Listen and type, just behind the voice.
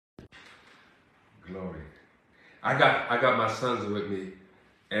Glory. I got my sons with me,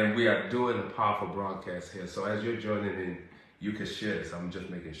 and we are doing a powerful broadcast here. So as you're joining in, you can share this. I'm just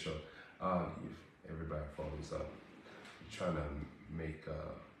making sure everybody phones up. I'm trying to make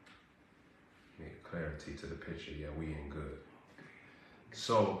clarity to the picture. Yeah, we ain't good.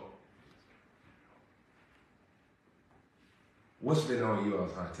 So, what's been on you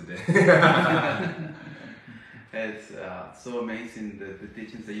all's heart today? It's so amazing the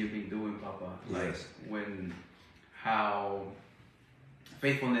teachings that you've been doing, Papa. Like how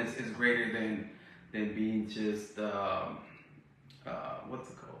faithfulness is greater than being just what's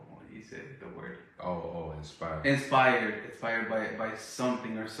it called? You said the word. Inspired. Inspired by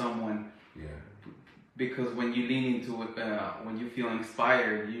something or someone. Yeah. Because when you lean into it, when you feel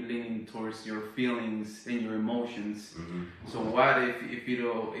inspired, you leaning towards your feelings and your emotions. Mm-hmm. So what if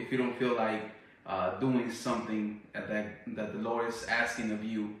you don't feel like doing something that the Lord is asking of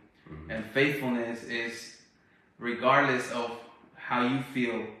you? Mm-hmm. And faithfulness is, regardless of how you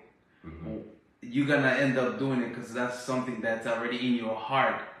feel, mm-hmm. you're gonna end up doing it because that's something that's already in your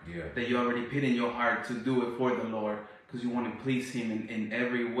heart. Yeah. That you already put in your heart to do it for the Lord, because you want to please Him in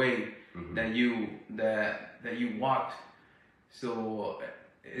every way. Mm-hmm. that you walked. So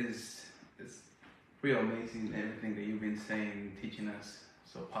it's real amazing, everything that you've been saying, teaching us.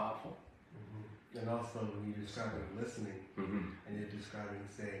 So powerful. Mm-hmm. And also when you're describing listening, mm-hmm. and you're describing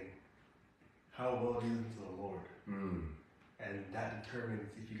saying how well do you listen to the Lord, and that determines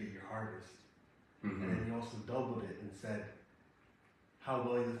if you get your harvest. Mm-hmm. And then you also doubled it and said how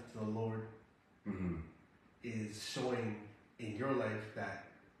well you listen to the Lord mm-hmm. is showing in your life that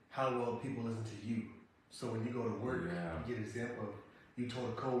how well people listen to you. So when you go to work, you get an example of you told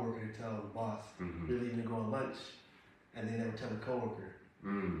a coworker to tell the boss, mm-hmm. you're leaving to go on lunch, and they never tell the coworker.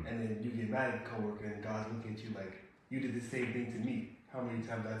 And then you get mad at the coworker, and God's looking at you like, you did the same thing to me. How many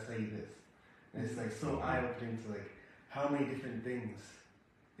times did I tell you this? And it's like so eye-opening to like, how many different things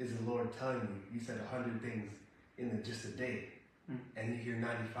is the Lord telling you? You said 100 things in just a day, and you hear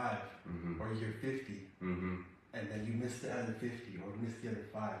 95, mm-hmm. or you hear 50. Mm-hmm. And then you miss the other 50 or miss the other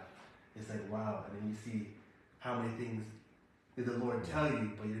 5. It's like, wow. And then you see how many things did the Lord tell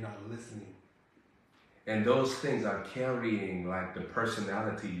you, but you're not listening. And those things are carrying like the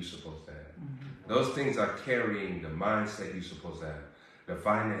personality you're supposed to have. Mm-hmm. Those things are carrying the mindset you're supposed to have, the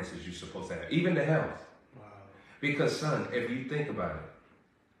finances you're supposed to have, even the health. Wow. Because son, if you think about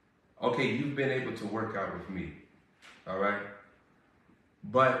it, okay, you've been able to work out with me, all right?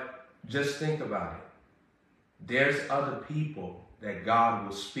 But just think about it. There's other people that God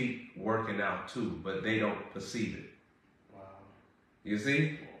will speak working out to, but they don't perceive it. Wow. You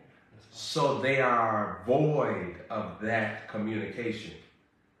see? So they are void of that communication.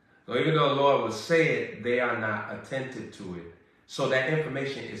 So even though the Lord will say it, they are not attentive to it. So that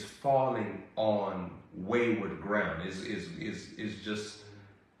information is falling on wayward ground. Is just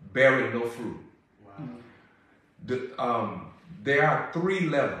bearing no fruit. Wow. There are 3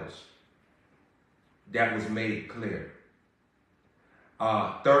 levels that was made clear.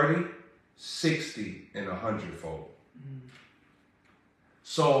 30, 60, and 100-fold.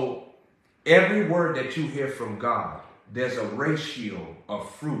 So every word that you hear from God, there's a ratio of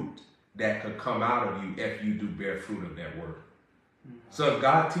fruit that could come out of you if you do bear fruit of that word. So if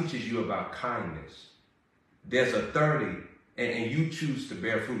God teaches you about kindness, there's a 30, and you choose to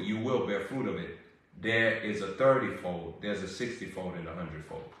bear fruit, you will bear fruit of it. There is a 30-fold, there's a 60-fold, and a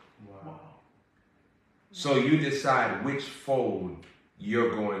 100-fold. Wow. So you decide which fold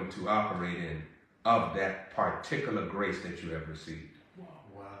you're going to operate in of that particular grace that you have received.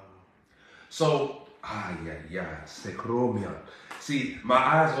 Wow. So, see, my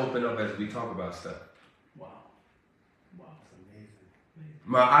eyes open up as we talk about stuff. Wow. Wow. That's amazing.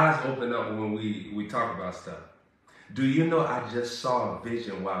 My eyes open up when we talk about stuff. Do you know I just saw a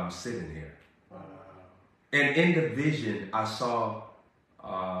vision while I'm sitting here? Wow. And in the vision, I saw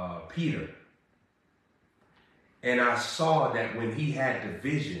Peter. And I saw that when he had the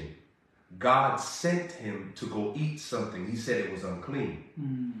vision, God sent him to go eat something. He said it was unclean.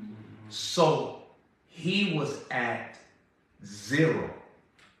 Mm-hmm. So he was at 0.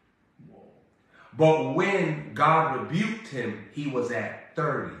 Whoa. But when God rebuked him, he was at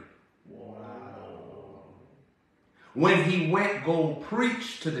 30. Wow. When he went go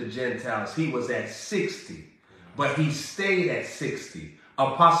preach to the Gentiles, he was at 60. But he stayed at 60.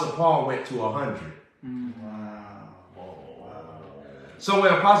 Apostle Paul went to 100. Mm-hmm. Wow. So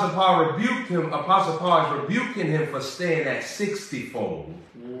when Apostle Paul rebuked him, Apostle Paul is rebuking him for staying at 60-fold.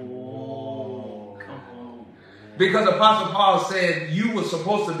 Whoa. Come on. Because Apostle Paul said you were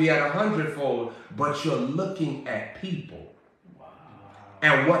supposed to be at 100-fold, but you're looking at people. Wow.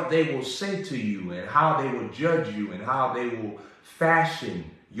 and what they will say to you and how they will judge you and how they will fashion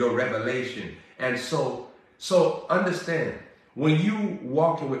your revelation. And so understand, when you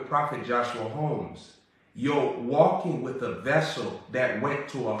walking with Prophet Joshua Holmes, you're walking with a vessel that went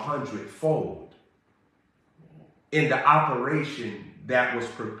to 100-fold in the operation that was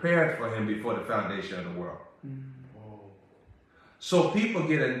prepared for him before the foundation of the world. So people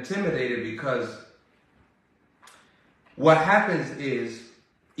get intimidated because what happens is,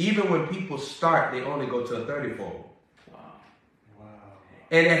 even when people start, they only go to a 30-fold.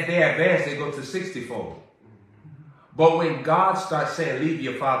 And if they advance, they go to 60-fold. But when God starts saying, leave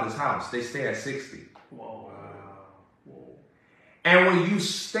your father's house, they stay at 60. And when you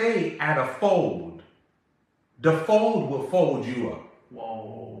stay at a fold, the fold will fold you up.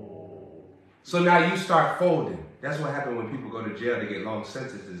 So now you start folding. That's what happens when people go to jail to get long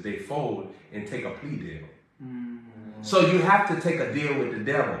sentences. They fold and take a plea deal. So you have to take a deal with the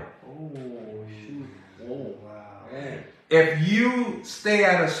devil. If you stay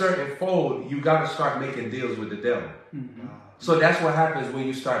at a certain fold, you got to start making deals with the devil. So that's what happens when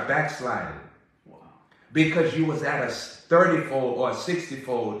you start backsliding. Because you was at a 30-fold or a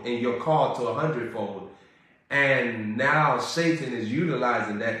 60-fold and you're called to a 100-fold. And now Satan is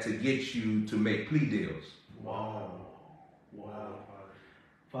utilizing that to get you to make plea deals.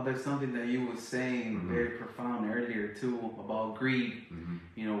 Father, something that you were saying very profound earlier too about greed.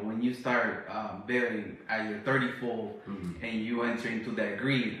 You know, when you start bearing at your 30-fold and you enter into that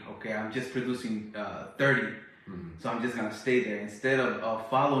greed, okay, I'm just producing 30, so I'm just gonna stay there. Instead of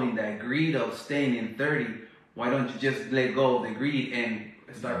following that greed of staying in 30, why don't you just let go of the greed and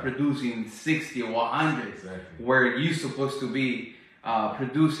start producing 60 or 100, where you're supposed to be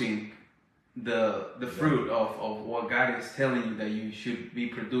producing the fruit of what God is telling you that you should be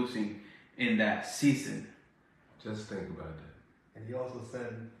producing in that season. Just think about that. And he also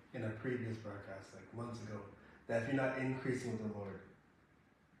said in a previous broadcast, like months ago, that if you're not increasing with the Lord,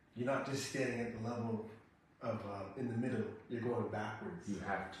 you're not just standing at the level of in the middle, you're going backwards. You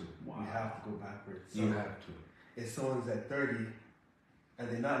have to. You have to go backwards. So You have to. if someone's at 30 and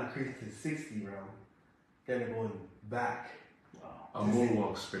they're not increasing to 60 realm, then they're going back. A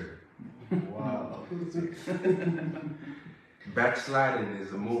moonwalk spirit. Wow. Backsliding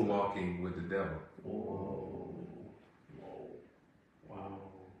is a moonwalking with the devil. Wow.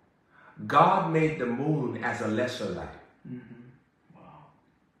 God made the moon as a lesser light.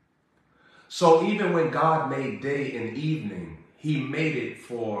 So even when God made day and evening, he made it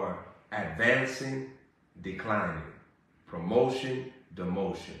for advancing, declining, promotion,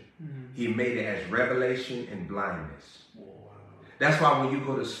 demotion. He made it as revelation and blindness. That's why when you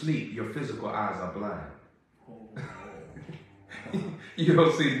go to sleep, your physical eyes are blind. You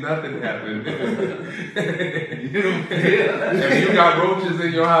don't see nothing happen. If you got roaches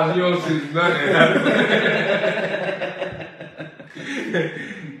in your house, you don't see nothing happen.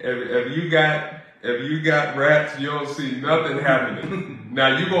 If you got rats, you don't see nothing happening.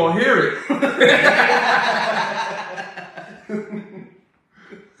 Now you gonna hear it.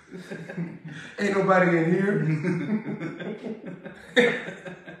 Ain't nobody in here.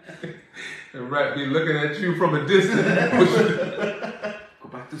 The rat be looking at you from a distance. Go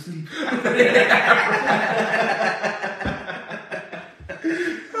back to sleep.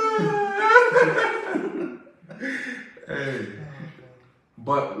 Hey.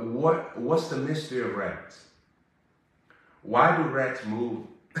 But what's the mystery of rats? Why do rats move?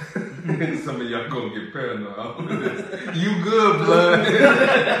 Some of y'all gonna get paranoid. You good, blood?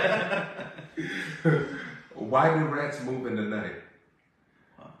 Why do rats move in the night?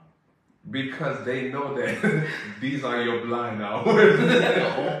 Because they know that these are your blind hours.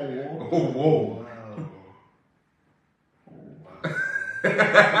 Oh, whoa.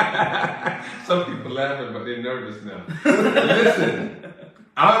 Some people laughing, but they're nervous now. Listen,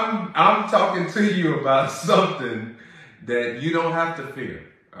 I'm talking to you about something that you don't have to fear.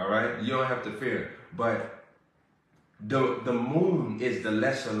 All right, you don't have to fear. But the moon is the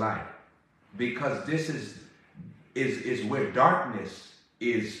lesser light, because this is where darkness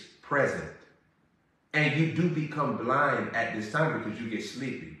is present, and you do become blind at this time because you get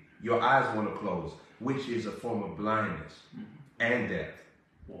sleepy. Your eyes want to close, which is a form of blindness and death.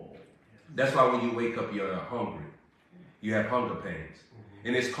 That's why when you wake up, you're hungry. You have hunger pains.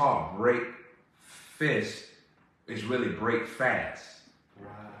 And it's called break fast. It's really break fast. Wow.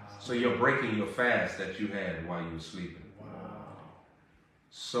 So you're breaking your fast that you had while you were sleeping. Wow.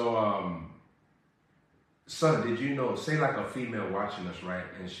 So, son, did you know, say like a female watching us, right?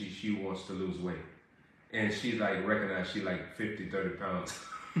 And she wants to lose weight. And she like recognize she like 50, 30 pounds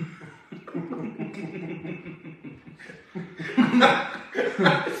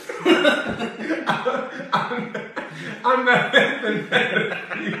I'm not laughing at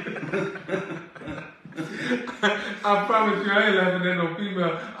I promise you I ain't laughing at no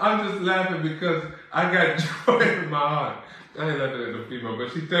female. I'm just laughing because I got joy in my heart. I ain't laughing at no female,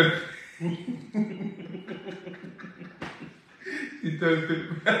 but she told me.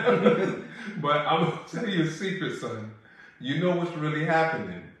 But I'm going to tell you a secret, son. You know what's really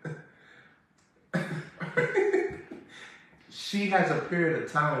happening. She has a period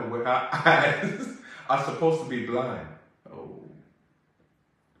of time where her eyes are supposed to be blind. Oh.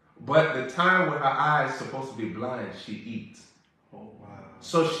 But the time where her eyes are supposed to be blind, she eats. Oh, wow.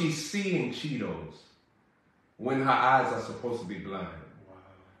 So she's seeing Cheetos when her eyes are supposed to be blind. Wow.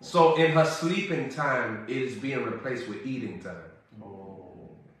 So in her sleeping time, it is being replaced with eating time. Oh.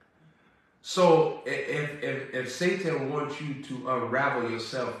 So if Satan wants you to unravel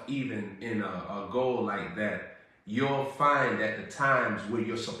yourself even in a goal like that, you'll find that the times where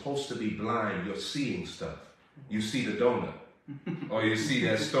you're supposed to be blind, you're seeing stuff. You see the donut. Or you see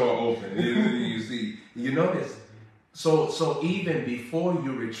that store open. You notice. So even before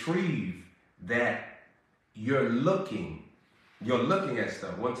you retrieve that, you're looking at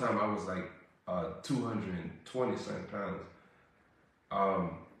stuff. One time I was like 220 something pounds.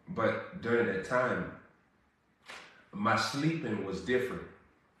 But during that time, my sleeping was different.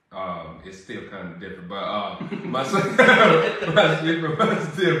 It's still kind of different, but my sleeping was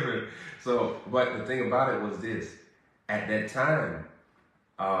different. So, but the thing about it was this. At that time,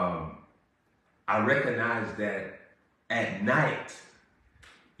 I recognized that at night,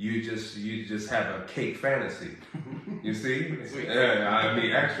 you just have a cake fantasy. You see? I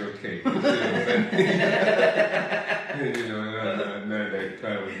mean actual cake. You see what I'm saying? You know, not that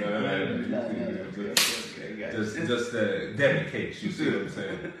kind of just the Debbie cakes. You see what I'm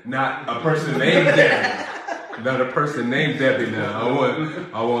saying? Not a person named Debbie. Not a person named Debbie now.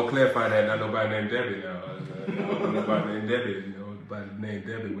 I want to clarify that. Not nobody named Debbie now. Nobody named Debbie. Nobody named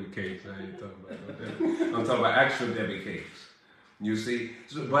Debbie with cakes. I ain't talking about no Debbie. I'm talking about actual Debbie cakes. You see?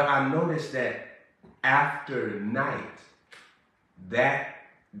 So, but I noticed that after night, that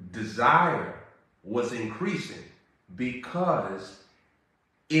desire was increasing because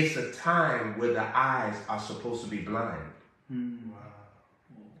it's a time where the eyes are supposed to be blind. Wow.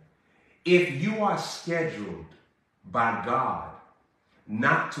 If you are scheduled by God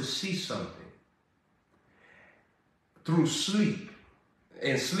not to see something through sleep,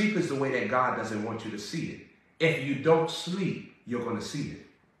 and sleep is the way that God doesn't want you to see it. If you don't sleep, you're going to see it.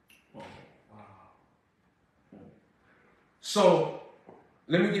 Oh, wow. So,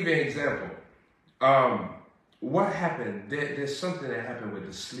 let me give you an example. What happened? There's something that happened with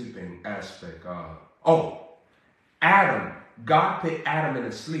the sleeping aspect. Adam. God put Adam in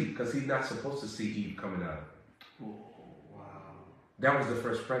a sleep because he's not supposed to see Eve coming out of it. Oh, wow. That was the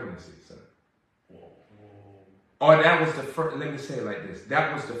first pregnancy, son. Or that was the first, let me say it like this.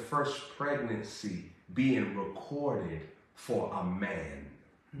 That was the first pregnancy being recorded for a man.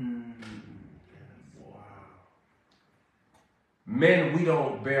 Wow. Men, we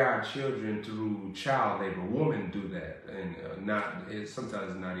don't bear our children through child labor. Women do that. And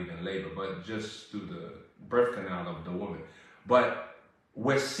sometimes not even labor, but just through the birth canal of the woman. But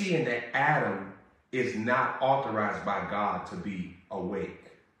we're seeing that Adam is not authorized by God to be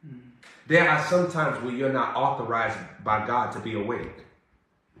awake. There are some times where you're not authorized by God to be awake.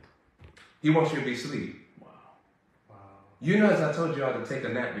 He wants you to be asleep. Wow. Wow. You know, as I told you, I had to take a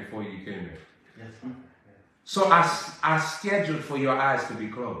nap before you came here. Yes, sir. Yes. So I scheduled for your eyes to be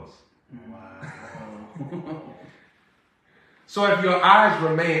closed. Wow. So if your eyes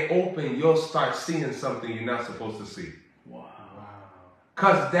remain open, you'll start seeing something you're not supposed to see. Wow.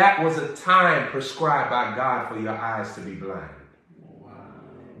 Because that was a time prescribed by God for your eyes to be blind. Wow.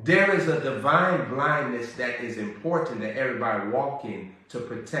 There is a divine blindness that is important that everybody walk in to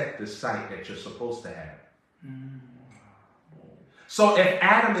protect the sight that you're supposed to have. So if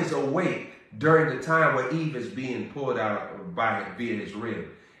Adam is awake during the time where Eve is being pulled out by via his rib,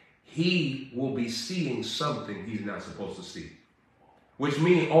 he will be seeing something he's not supposed to see. Which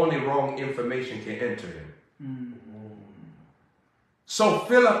means only wrong information can enter him. So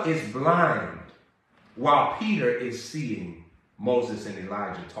Philip is blind while Peter is seeing Moses and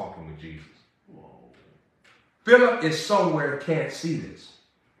Elijah talking with Jesus. Philip is somewhere can't see this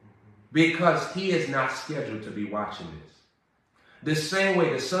because he is not scheduled to be watching this. The same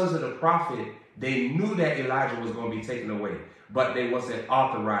way the sons of the prophet, they knew that Elijah was going to be taken away, but they wasn't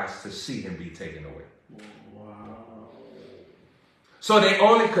authorized to see him be taken away. So they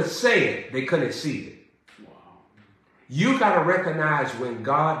only could say it, they couldn't see it. Wow. You got to recognize when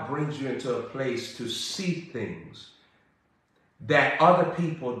God brings you into a place to see things that other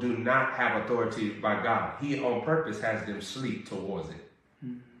people do not have authority by God. He on purpose has them sleep towards it.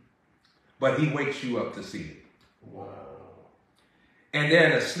 But he wakes you up to see it. Wow. And they're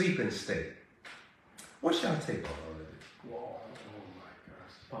in a sleeping state. What's y'all take on all of this? Whoa. Oh my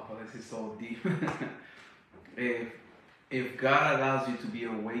gosh. Papa, this is so deep. If God allows you to be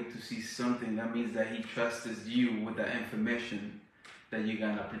awake to see something, that means that he trusts you with that information, that you're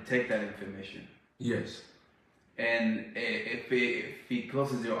going to protect that information. Yes. And if he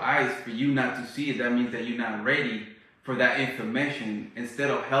closes your eyes for you not to see it, that means that you're not ready for that information. Instead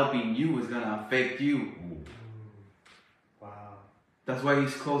of helping you, it's going to affect you. Wow. That's why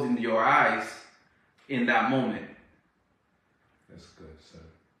he's closing your eyes in that moment. That's good, sir.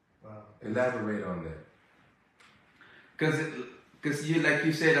 Wow. Elaborate on that. Because you, like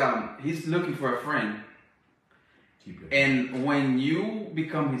you said, he's looking for a friend. Keep it. And when you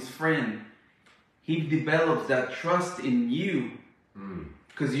become his friend, he develops that trust in you.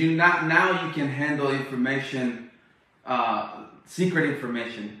 Because now you can handle information, secret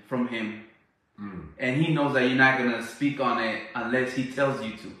information from him. And he knows that you're not going to speak on it unless he tells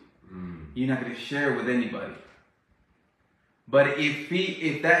you to. You're not going to share it with anybody. But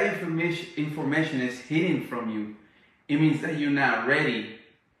if that information is hidden from you, it means that you're not ready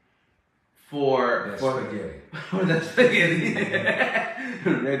for that spaghetti.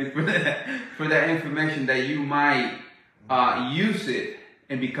 Ready for that information that you might use it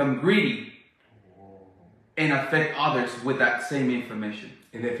and become greedy and affect others with that same information.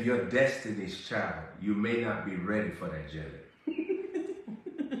 And if you're Destiny's child, you may not be ready for that jelly.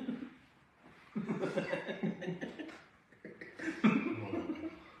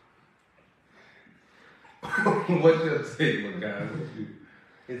 What's your take, guys?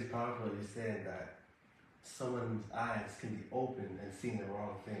 It's powerful you're saying that someone's eyes can be open and seeing the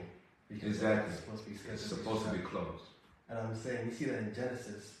wrong thing. Because Exactly. It's supposed to be closed. And I'm saying, we see that in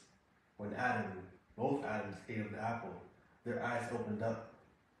Genesis, when both Adams ate of the apple, their eyes opened up.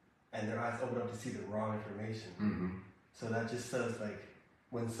 And their eyes opened up to see the wrong information. So that just says, like,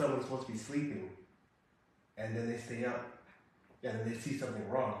 when someone's supposed to be sleeping, and then they stay up, and then they see something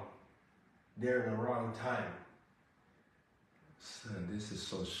wrong, they're in the wrong time. Son, this is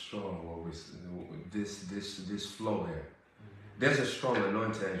so strong. This flow here. There's a strong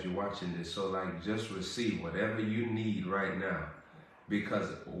anointing as you're watching this. So, like, just receive whatever you need right now, because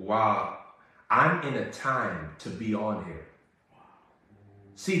while I'm in a time to be on here.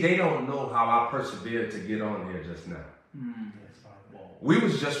 See, they don't know how I persevered to get on here just now. We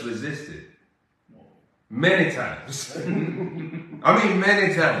was just resisted. Many times. I mean,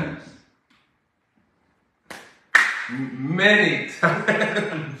 many times. Many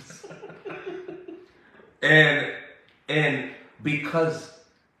times. And because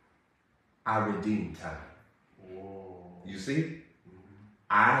I redeem time. You see?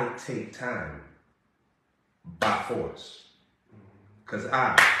 I take time by force. Because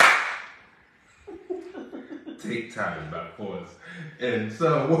I take time by force. And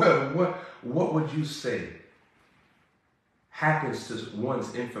so what would you say happens to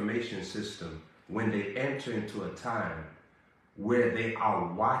one's information system when they enter into a time where they are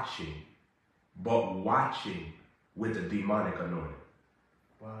watching, but watching with a demonic anointing?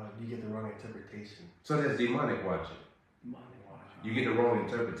 Wow, you get the wrong interpretation. So there's demonic watching. You get the wrong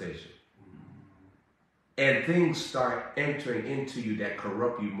interpretation. And things start entering into you that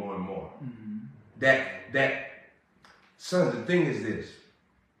corrupt you more and more. Son, the thing is this.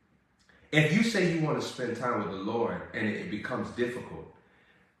 If you say you want to spend time with the Lord and it becomes difficult,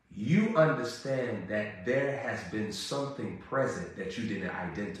 you understand that there has been something present that you didn't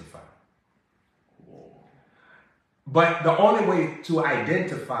identify. But the only way to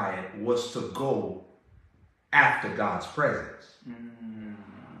identify it was to go after God's presence.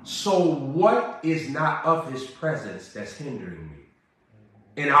 So what is not of his presence that's hindering me?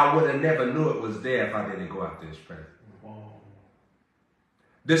 And I would have never knew it was there if I didn't go after his presence.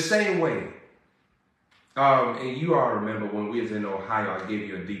 The same way, and you all remember when we was in Ohio, I gave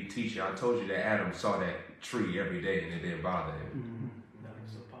you a deep teaching. I told you that Adam saw that tree every day and it didn't bother him.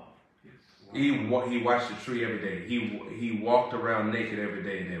 He watched the tree every day. He walked around naked every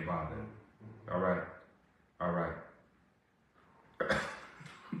day and it didn't bother him. All right. All right.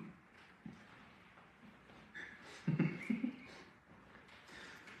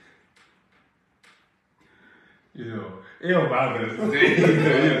 You know, it don't bother us. When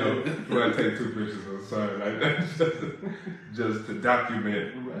I take 2 pictures of the sun like that, just to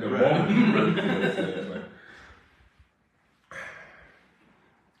document the moment.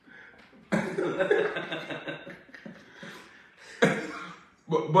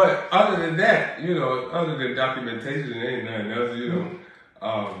 But other than that, other than documentation, there ain't nothing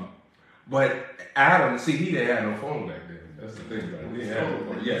else, But Adam, see, he didn't have no phone back then. That's the thing about it. He didn't have no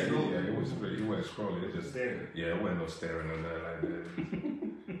phone. Yeah, it was pretty, he wasn't scrolling. It just, it wasn't no staring or nothing like that.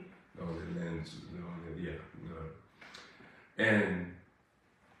 No, the lens, And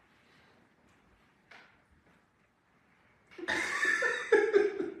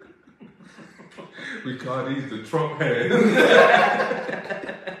we call these the Trump hands.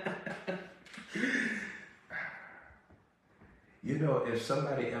 If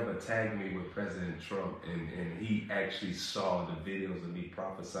somebody ever tagged me with President Trump and he actually saw the videos of me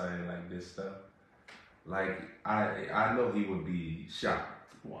prophesying like this stuff, like I know he would be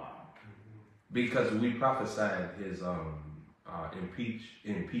shocked. Wow. Because we prophesied his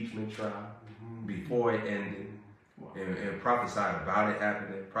impeachment trial before it ended. Wow. And prophesied about it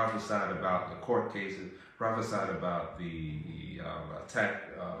happening, prophesied about the court cases, prophesied about the attack,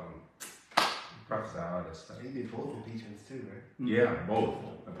 prophesied all that stuff. He did both impeachments too, right? Yeah, both.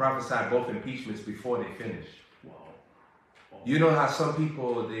 I prophesied both impeachments before they finished. Wow. You know how some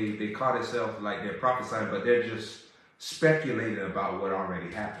people, they call themselves like they're prophesying, but they're just speculating about what already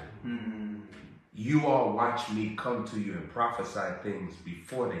happened. Mm-hmm. You all watch me come to you and prophesy things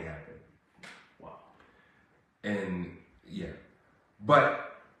before they happen. Wow. And yeah.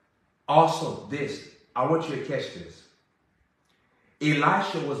 But also this, I want you to catch this.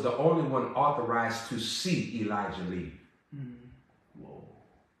 Elisha was the only one authorized to see Elijah leave. Mm. Whoa.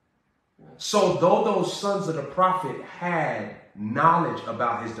 So though those sons of the prophet had knowledge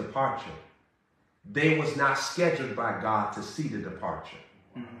about his departure, they was not scheduled by God to see the departure.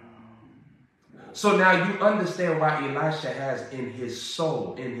 Mm. So now you understand why Elisha has in his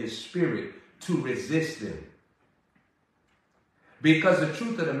soul, in his spirit, to resist them. Because the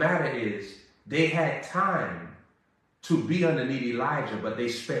truth of the matter is, they had time to be underneath Elijah, but they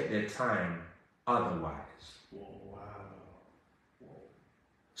spent their time otherwise. Wow.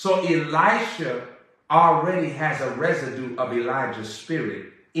 So Elisha already has a residue of Elijah's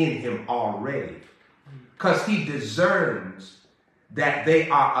spirit in him already. Because he discerns that they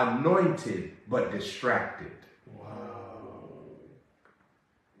are anointed but distracted. Wow.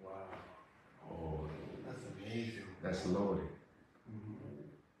 Oh, that's amazing. That's loaded.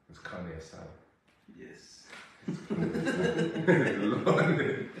 It's coming aside. Yes.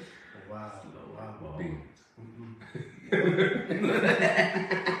 Loaded. Wow. Beans.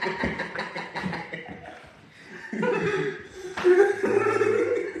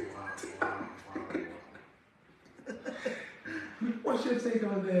 What's your take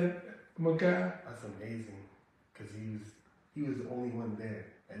on that, Makai? That's amazing, because he was the only one there,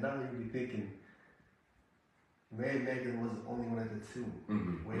 and now you'll be thinking, Mary Magdalene was the only one at the tomb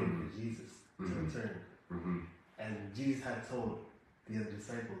waiting for Jesus to return, and Jesus had told the other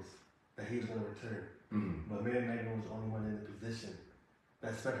disciples that he was going to return, but Mary Magdalene was the only one in the position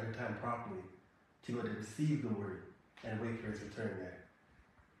that spent her time properly to go to receive the word and wait for his return there.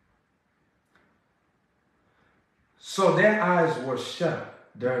 So their eyes were shut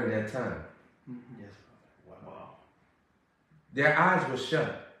during that time. Yes. Wow. Their eyes were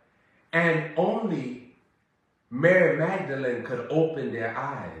shut. And only Mary Magdalene could open their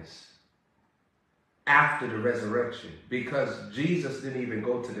eyes after the resurrection, because Jesus didn't even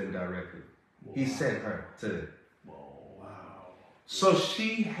go to them directly. He sent her to them. Wow. So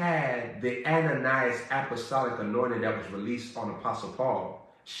she had the Ananias apostolic anointing that was released on Apostle Paul.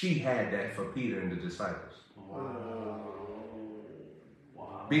 She had that for Peter and the disciples. Wow.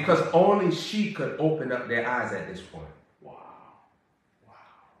 Because only she could open up their eyes at this point. Wow.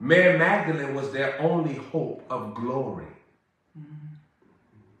 Mary Magdalene was their only hope of glory.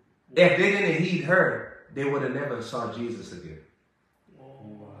 If they didn't heed her, they would have never saw Jesus again.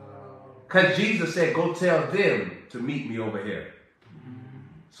 Because Jesus said, go tell them to meet me over here.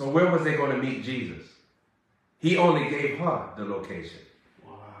 So where was they going to meet Jesus? He only gave her the location.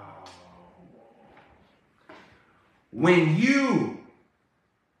 Wow. When you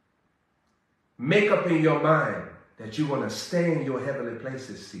make up in your mind that you're going to stay in your heavenly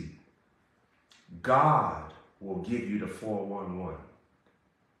places seat, God will give you the 411.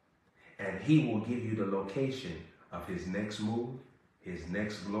 And he will give you the location of his next move, his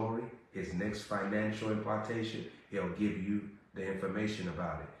next glory, his next financial impartation. He'll give you the information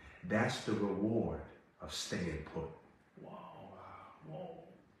about it. That's the reward of staying put. Wow.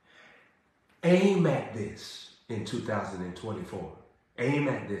 Aim at this in 2024. Aim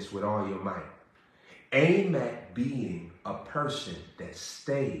at this with all your might. Aim at being a person that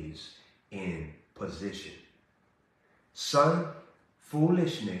stays in position. Son,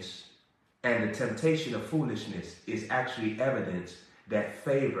 foolishness and the temptation of foolishness is actually evidence that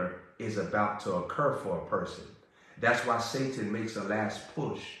favor is about to occur for a person. That's why Satan makes a last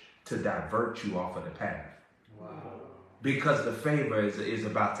push to divert you off of the path. Wow. Because the favor is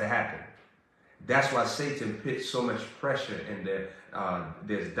about to happen. That's why Satan puts so much pressure in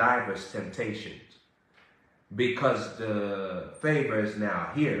there's diverse temptations. Because the favor is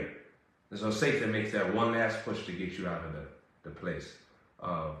now here. And so Satan makes that one last push to get you out of the place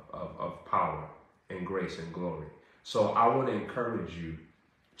of power and grace and glory. So I want to encourage you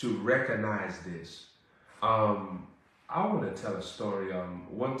to recognize this. I want to tell a story.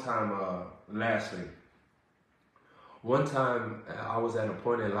 One time I was at a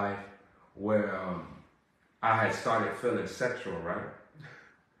point in life where I had started feeling sexual, right?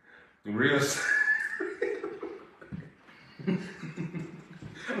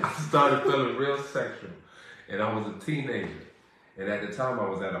 I started feeling real sexual, and I was a teenager, and at the time I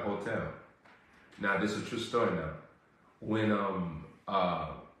was at a hotel. Now this is a true story. Now,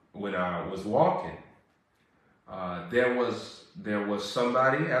 when I was walking, there was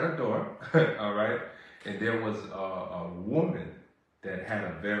somebody at a door, all right, and there was a woman that had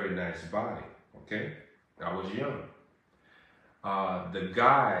a very nice body. Okay, I was young. The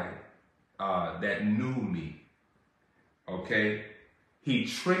guy that knew me, okay, he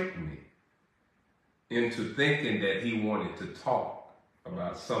tricked me into thinking that he wanted to talk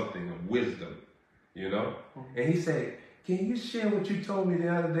about something of wisdom, you know? And he said, "Can you share what you told me the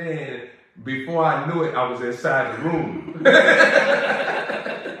other day?" And before I knew it, I was inside the room.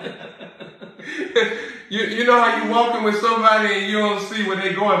 You know how you walking with somebody and you don't see where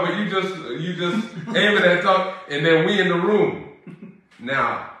they're going, but you just aiming at talk, and then we in the room.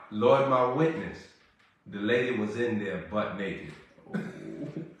 Now, Lord, my witness, the lady was in there butt naked.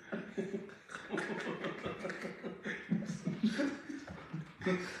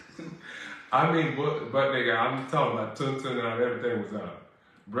 I mean, butt nigga, I'm talking about tun out, everything was out.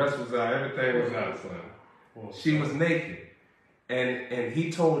 Breast was out, everything was out, son. Whoa. She was naked. And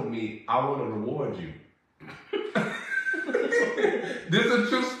he told me, "I want to reward you." This is a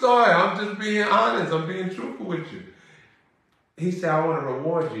true story. I'm just being honest. I'm being truthful with you. He said, "I want to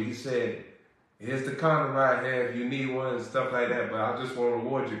reward you." He said, "Here's the condom right here if you need one and stuff like that, but I just want to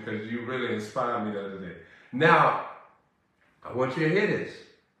reward you because you really inspired me the other day." Now, I want you to hear this.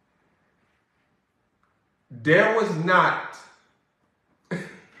 There was not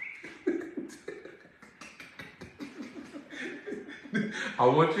I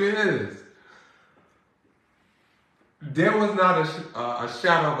want you to hear this. There was not a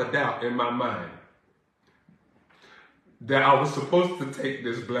shadow of a doubt in my mind that I was supposed to take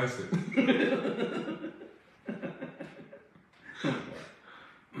this blessing.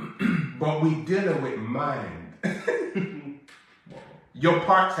 But we dealing with mind. Your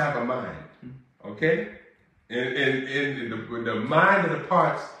parts have a mind, okay? And the mind of the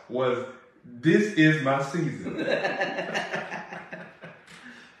parts was, this is my season.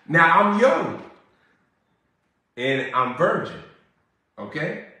 Now I'm young and I'm virgin,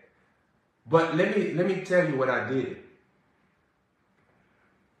 okay? But let me tell you what I did.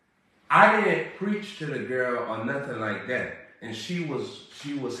 I didn't preach to the girl or nothing like that, and she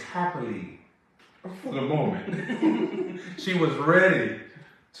was happily, for the moment, she was ready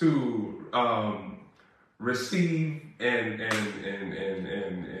to receive and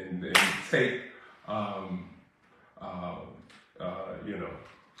take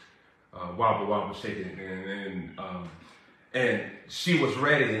wobble, shake it, and she was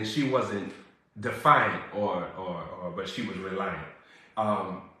ready, and she wasn't defiant but she was reliant.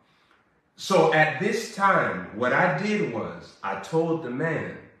 So at this time, what I did was I told the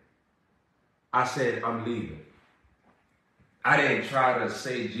man, I said, "I'm leaving." I didn't try to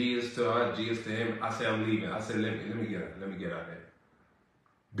say Jesus to her, Jesus to him. I said, "I'm leaving." I said, let me get out of there.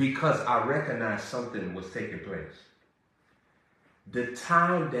 Because I recognized something was taking place. The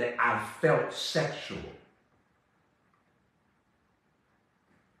time that I felt sexual,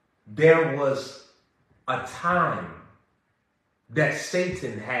 there was a time that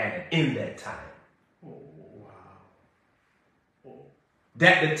Satan had in that time. Oh, wow. Oh.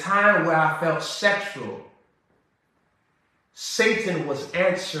 That the time where I felt sexual, Satan was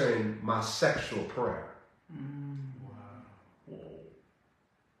answering my sexual prayer. Wow.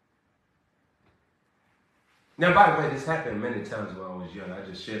 Now, by the way, this happened many times when I was young. I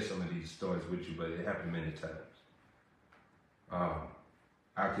just shared some of these stories with you, but it happened many times.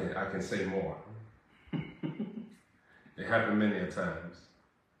 I can say more. It happened many a times.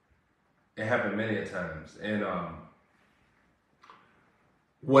 And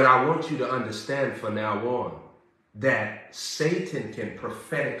what I want you to understand from now on, that Satan can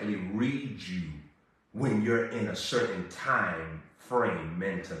prophetically read you when you're in a certain time frame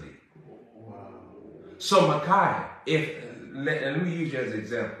mentally. Wow. So Micaiah, let me use you as an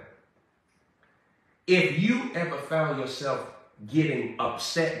example. If you ever found yourself getting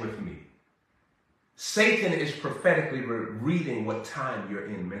upset with me, Satan is prophetically reading what time you're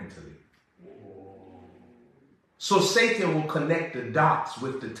in mentally. So Satan will connect the dots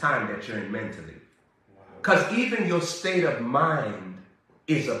with the time that you're in mentally. Because even your state of mind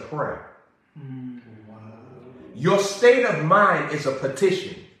is a prayer. Wow. Your state of mind is a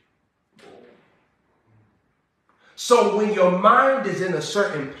petition. So when your mind is in a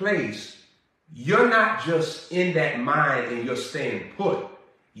certain place, you're not just in that mind and you're staying put.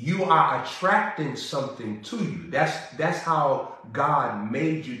 You are attracting something to you. That's how God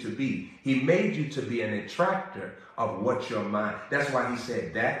made you to be. He made you to be an attractor of what your mind. That's why he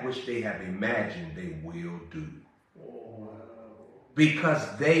said that which they have imagined they will do. Because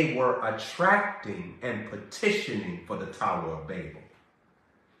they were attracting and petitioning for the Tower of Babel.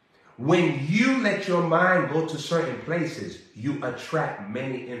 When you let your mind go to certain places, you attract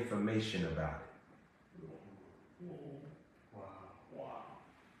many information about it.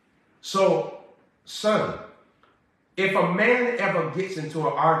 So, son, if a man ever gets into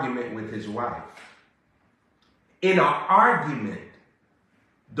an argument with his wife, in an argument,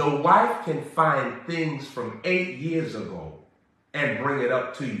 the wife can find things from 8 years ago and bring it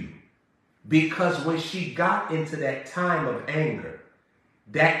up to you. Because when she got into that time of anger,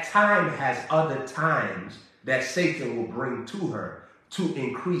 that time has other times that Satan will bring to her to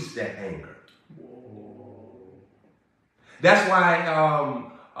increase that anger. That's why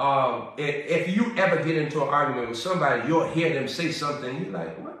if you ever get into an argument with somebody, you'll hear them say something. You're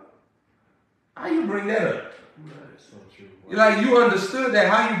like, what? How you bring that up? That's so true. You're like, you understood that.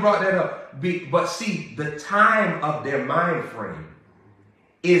 How you brought that up? But see, the time of their mind frame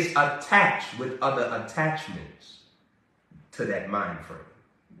is attached with other attachments to that mind frame.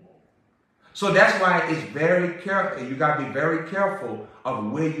 So that's why it's very careful. You got to be very careful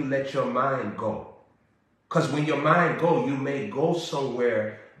of where you let your mind go. Because when your mind go, you may go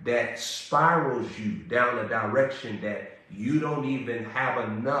somewhere that spirals you down a direction that you don't even have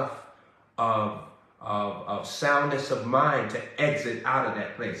enough of soundness of mind to exit out of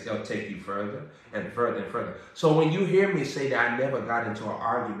that place. They'll take you further and further and further. So when you hear me say that I never got into an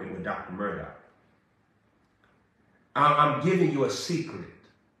argument with Dr. Murdoch, I'm giving you a secret.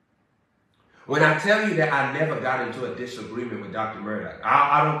 When I tell you that I never got into a disagreement with Dr. Murdoch,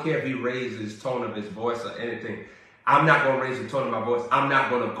 I don't care if he raised his tone of his voice or anything. I'm not going to raise the tone of my voice. I'm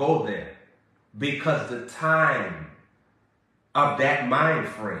not going to go there. Because the time of that mind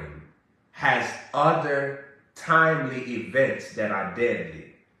frame has other timely events that are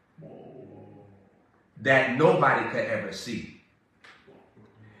deadly. That nobody could ever see.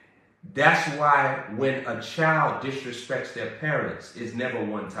 That's why when a child disrespects their parents, it's never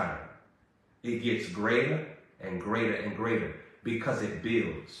one time. It gets greater and greater and greater because it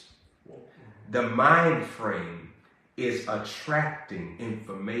builds. The mind frame is attracting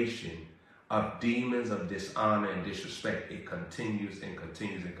information of demons of dishonor and disrespect. It continues and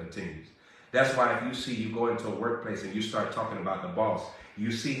continues and continues. That's why if you see you go into a workplace and you start talking about the boss,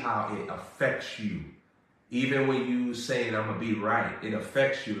 you see how it affects you. Even when you saying I'm gonna be right, it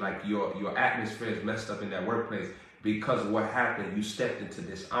affects you. Like your atmosphere is messed up in that workplace because of what happened. You stepped into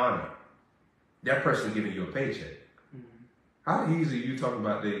dishonor. That person giving you a paycheck. How easy you talking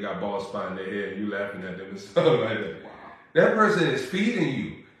about they got bald spot in their head and you laughing at them and stuff like that. Wow. That person is feeding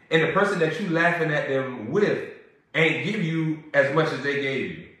you. And the person that you laughing at them with ain't give you as much as they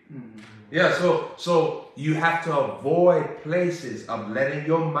gave you. Yeah, so you have to avoid places of letting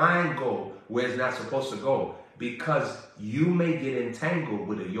your mind go where it's not supposed to go, because you may get entangled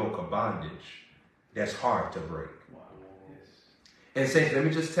with a yoke of bondage that's hard to break. Wow. Yes. And saints, let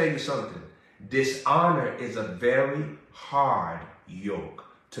me just tell you something. Dishonor is a very hard yoke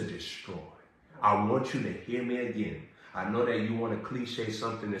to destroy. I want you to hear me again. I know that you want to cliche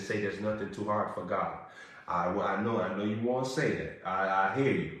something and say there's nothing too hard for God. I know you won't say that. I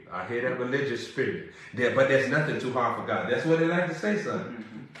hear you. I hear that religious spirit. But there's nothing too hard for God. That's what they like to say, son.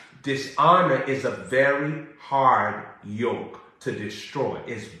 Dishonor is a very hard yoke to destroy.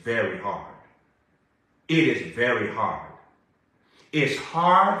 It's very hard. It is very hard. It's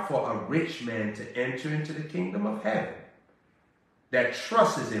hard for a rich man to enter into the kingdom of heaven that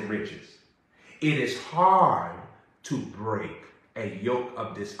trusts in riches. It is hard to break a yoke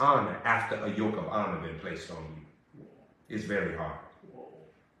of dishonor after a yoke of honor has been placed on you. It's very hard.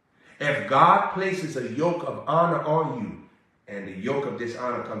 If God places a yoke of honor on you and the yoke of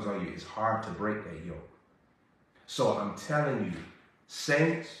dishonor comes on you, it's hard to break that yoke. So I'm telling you,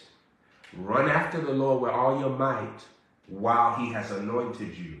 saints, run after the Lord with all your might while he has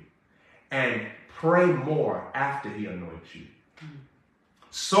anointed you, and pray more after he anoints you.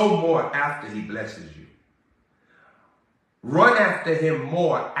 Sow more after he blesses you. Run after him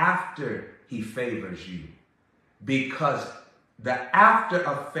more after he favors you. Because the after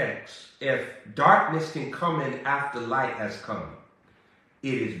effects, if darkness can come in after light has come,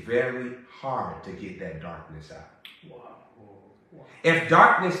 it is very hard to get that darkness out. Wow. If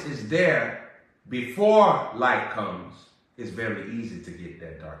darkness is there before light comes, it's very easy to get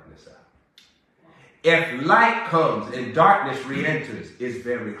that darkness out. If light comes and darkness re-enters, it's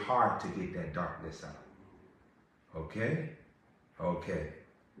very hard to get that darkness out. Okay? Okay.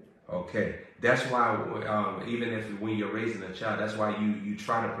 Okay. That's why, even if when you're raising a child, that's why you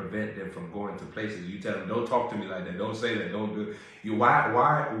try to prevent them from going to places. You tell them, don't talk to me like that. Don't say that. Don't do it. Why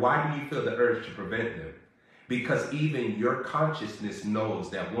do you feel the urge to prevent them? Because even your consciousness knows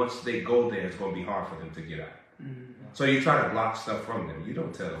that once they go there, it's going to be hard for them to get out. Mm-hmm. So you try to block stuff from them. You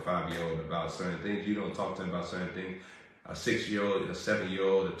don't tell a 5-year-old about certain things. You don't talk to them about certain things. A 6-year-old, a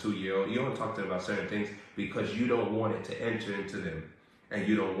 7-year-old, a 2-year-old. You don't talk to them about certain things because you don't want it to enter into them. And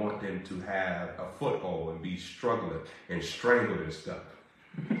you don't want them to have a foothold and be struggling and strangled and stuff.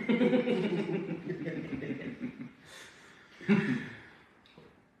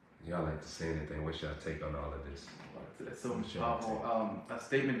 Y'all like to say anything? What's y'all take on all of this? That's so powerful. A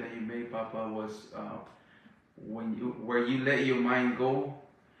statement that you made, Papa, was where you let your mind go,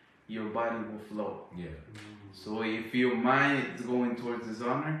 your body will flow. Yeah. So if your mind is going towards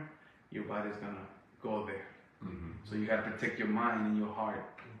dishonor, your body's gonna go there. Mm-hmm. So you got to protect your mind and your heart,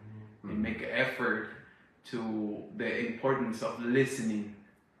 mm-hmm. and make an effort to the importance of listening.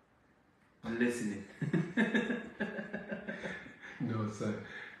 Listening. No, son.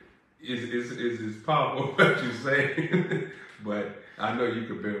 It's powerful what you say, but I know you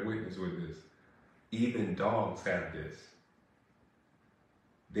can bear witness with this. Even dogs have this.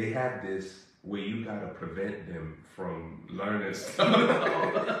 They have this where you gotta prevent them from learning stuff.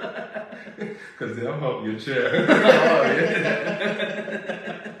 Because they'll hump your chair. Oh,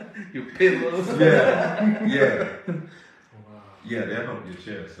 yeah. Your pillows. Yeah, yeah. Wow. Yeah, they'll hump your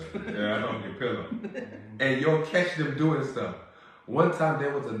chair, son. They'll hump your pillow. And you'll catch them doing stuff. One time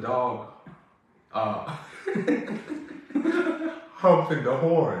there was a dog humping the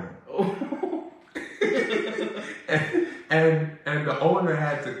horn. and the owner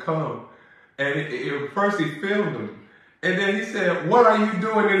had to come. And first he filmed him. And then he said, "What are you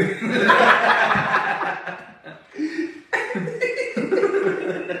doing in it?"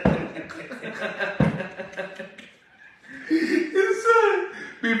 His son,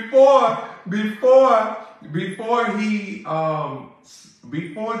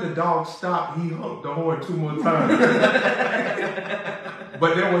 before the dog stopped, he humped the horn 2 more times.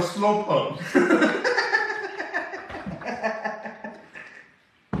 But there was slow pumps.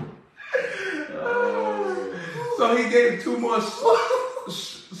 So he gave 2 more slow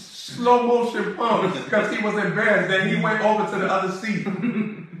motion pumps because he was embarrassed. Then he went over to the other seat.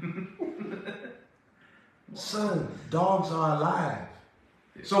 Son, dogs are alive.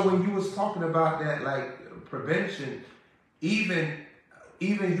 So when you was talking about that, like prevention, even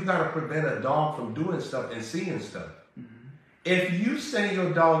you got to prevent a dog from doing stuff and seeing stuff. Mm-hmm. If you send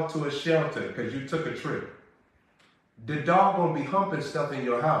your dog to a shelter because you took a trip, the dog gonna be humping stuff in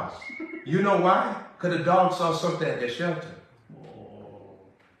your house. You know why? Because the dog saw something at the shelter. Whoa.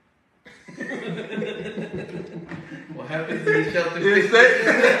 What happens in the shelter?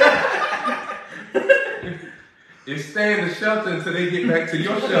 It stay in the shelter until they get back to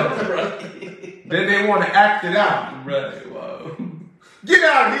your shelter. Right. Then they want to act it out. Right. Wow. Get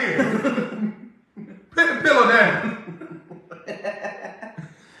out here. Put the pillow down.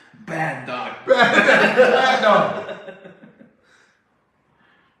 Bad dog. Bad dog.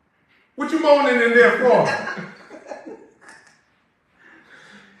 What you moaning in there for?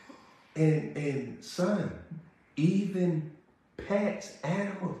 And son, even pets,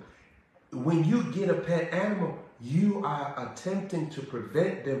 animals, when you get a pet animal, you are attempting to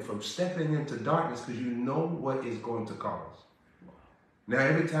prevent them from stepping into darkness because you know what it's going to cause. Now,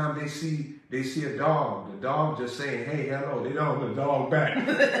 every time they see a dog, the dog just saying, "Hey, hello," they don't the dog back.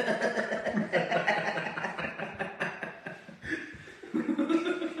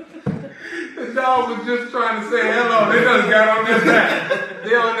 The dog was just trying to say hello. They just got on their back.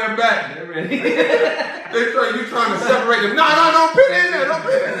 They're on their back. They're ready. You trying to separate them. No, don't put it in there. Don't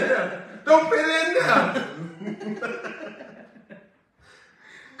put it in there. Don't put it in there.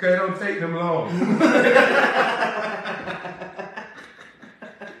 Okay, don't take them long.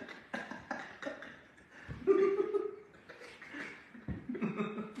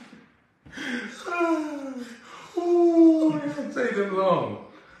 Ooh. too long.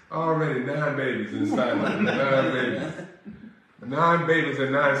 Already 9 babies inside of me. 9 babies. 9 babies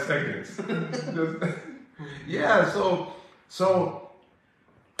in 9 seconds. Yeah, so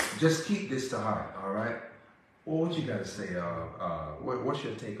just keep this to heart, all right? Well, what you got to say? What's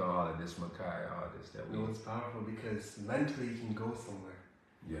your take on all of this, Makai? All this that we... No, it's powerful because mentally you can go somewhere.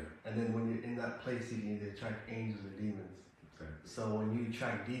 Yeah. And then when you're in that place, you can either attract angels or demons. Exactly. So when you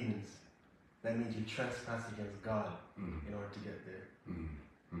attract demons, that means you trespass against God in order to get there.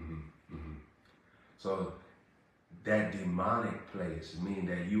 So that demonic place means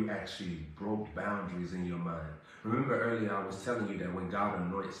that you actually broke boundaries in your mind. Remember earlier I was telling you that when God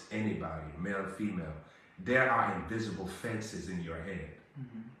anoints anybody, male or female, there are invisible fences in your head.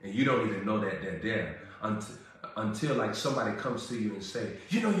 And you don't even know that they're there until like somebody comes to you and say,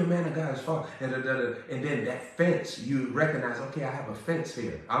 you know your man of God is false. And then that fence, you recognize, okay, I have a fence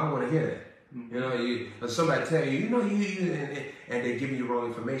here. I don't want to hear that. You know, or somebody tell you, and they give you wrong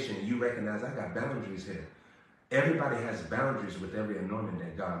information, and you recognize I got boundaries here. Everybody has boundaries with every anointing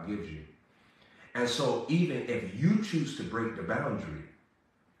that God gives you. And so even if you choose to break the boundary,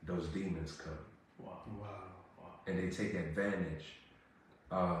 those demons come. Wow. And they take advantage.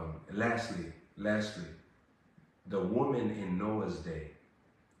 Lastly, the woman in Noah's day,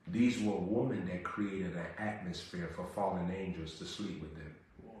 these were women that created an atmosphere for fallen angels to sleep with them.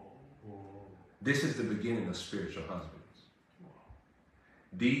 This is the beginning of spiritual husbands.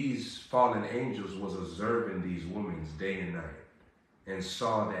 These fallen angels was observing these women day and night and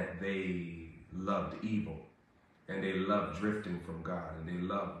saw that they loved evil and they loved drifting from God and they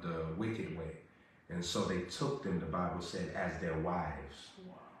loved the wicked way. And so they took them, the Bible said, as their wives,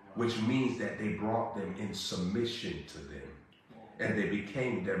 which means that they brought them in submission to them and they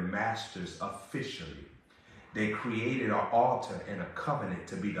became their masters officially. They created an altar and a covenant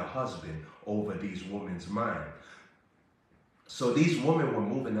to be the husband over these women's mind. So these women were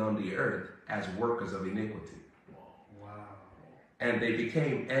moving on the earth as workers of iniquity. Wow. And they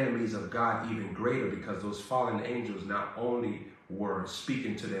became enemies of God even greater because those fallen angels not only were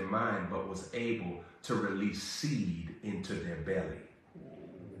speaking to their mind, but was able to release seed into their belly.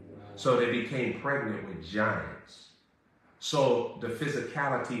 So they became pregnant with giants. So the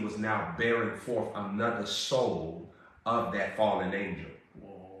physicality was now bearing forth another soul of that fallen angel.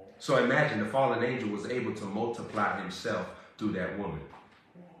 So imagine the fallen angel was able to multiply himself through that woman.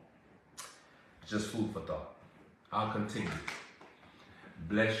 Just food for thought. I'll continue.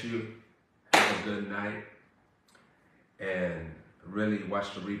 Bless you. Have a good night. And really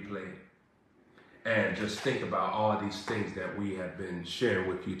watch the replay. And just think about all these things that we have been sharing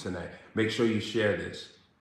with you tonight. Make sure you share this.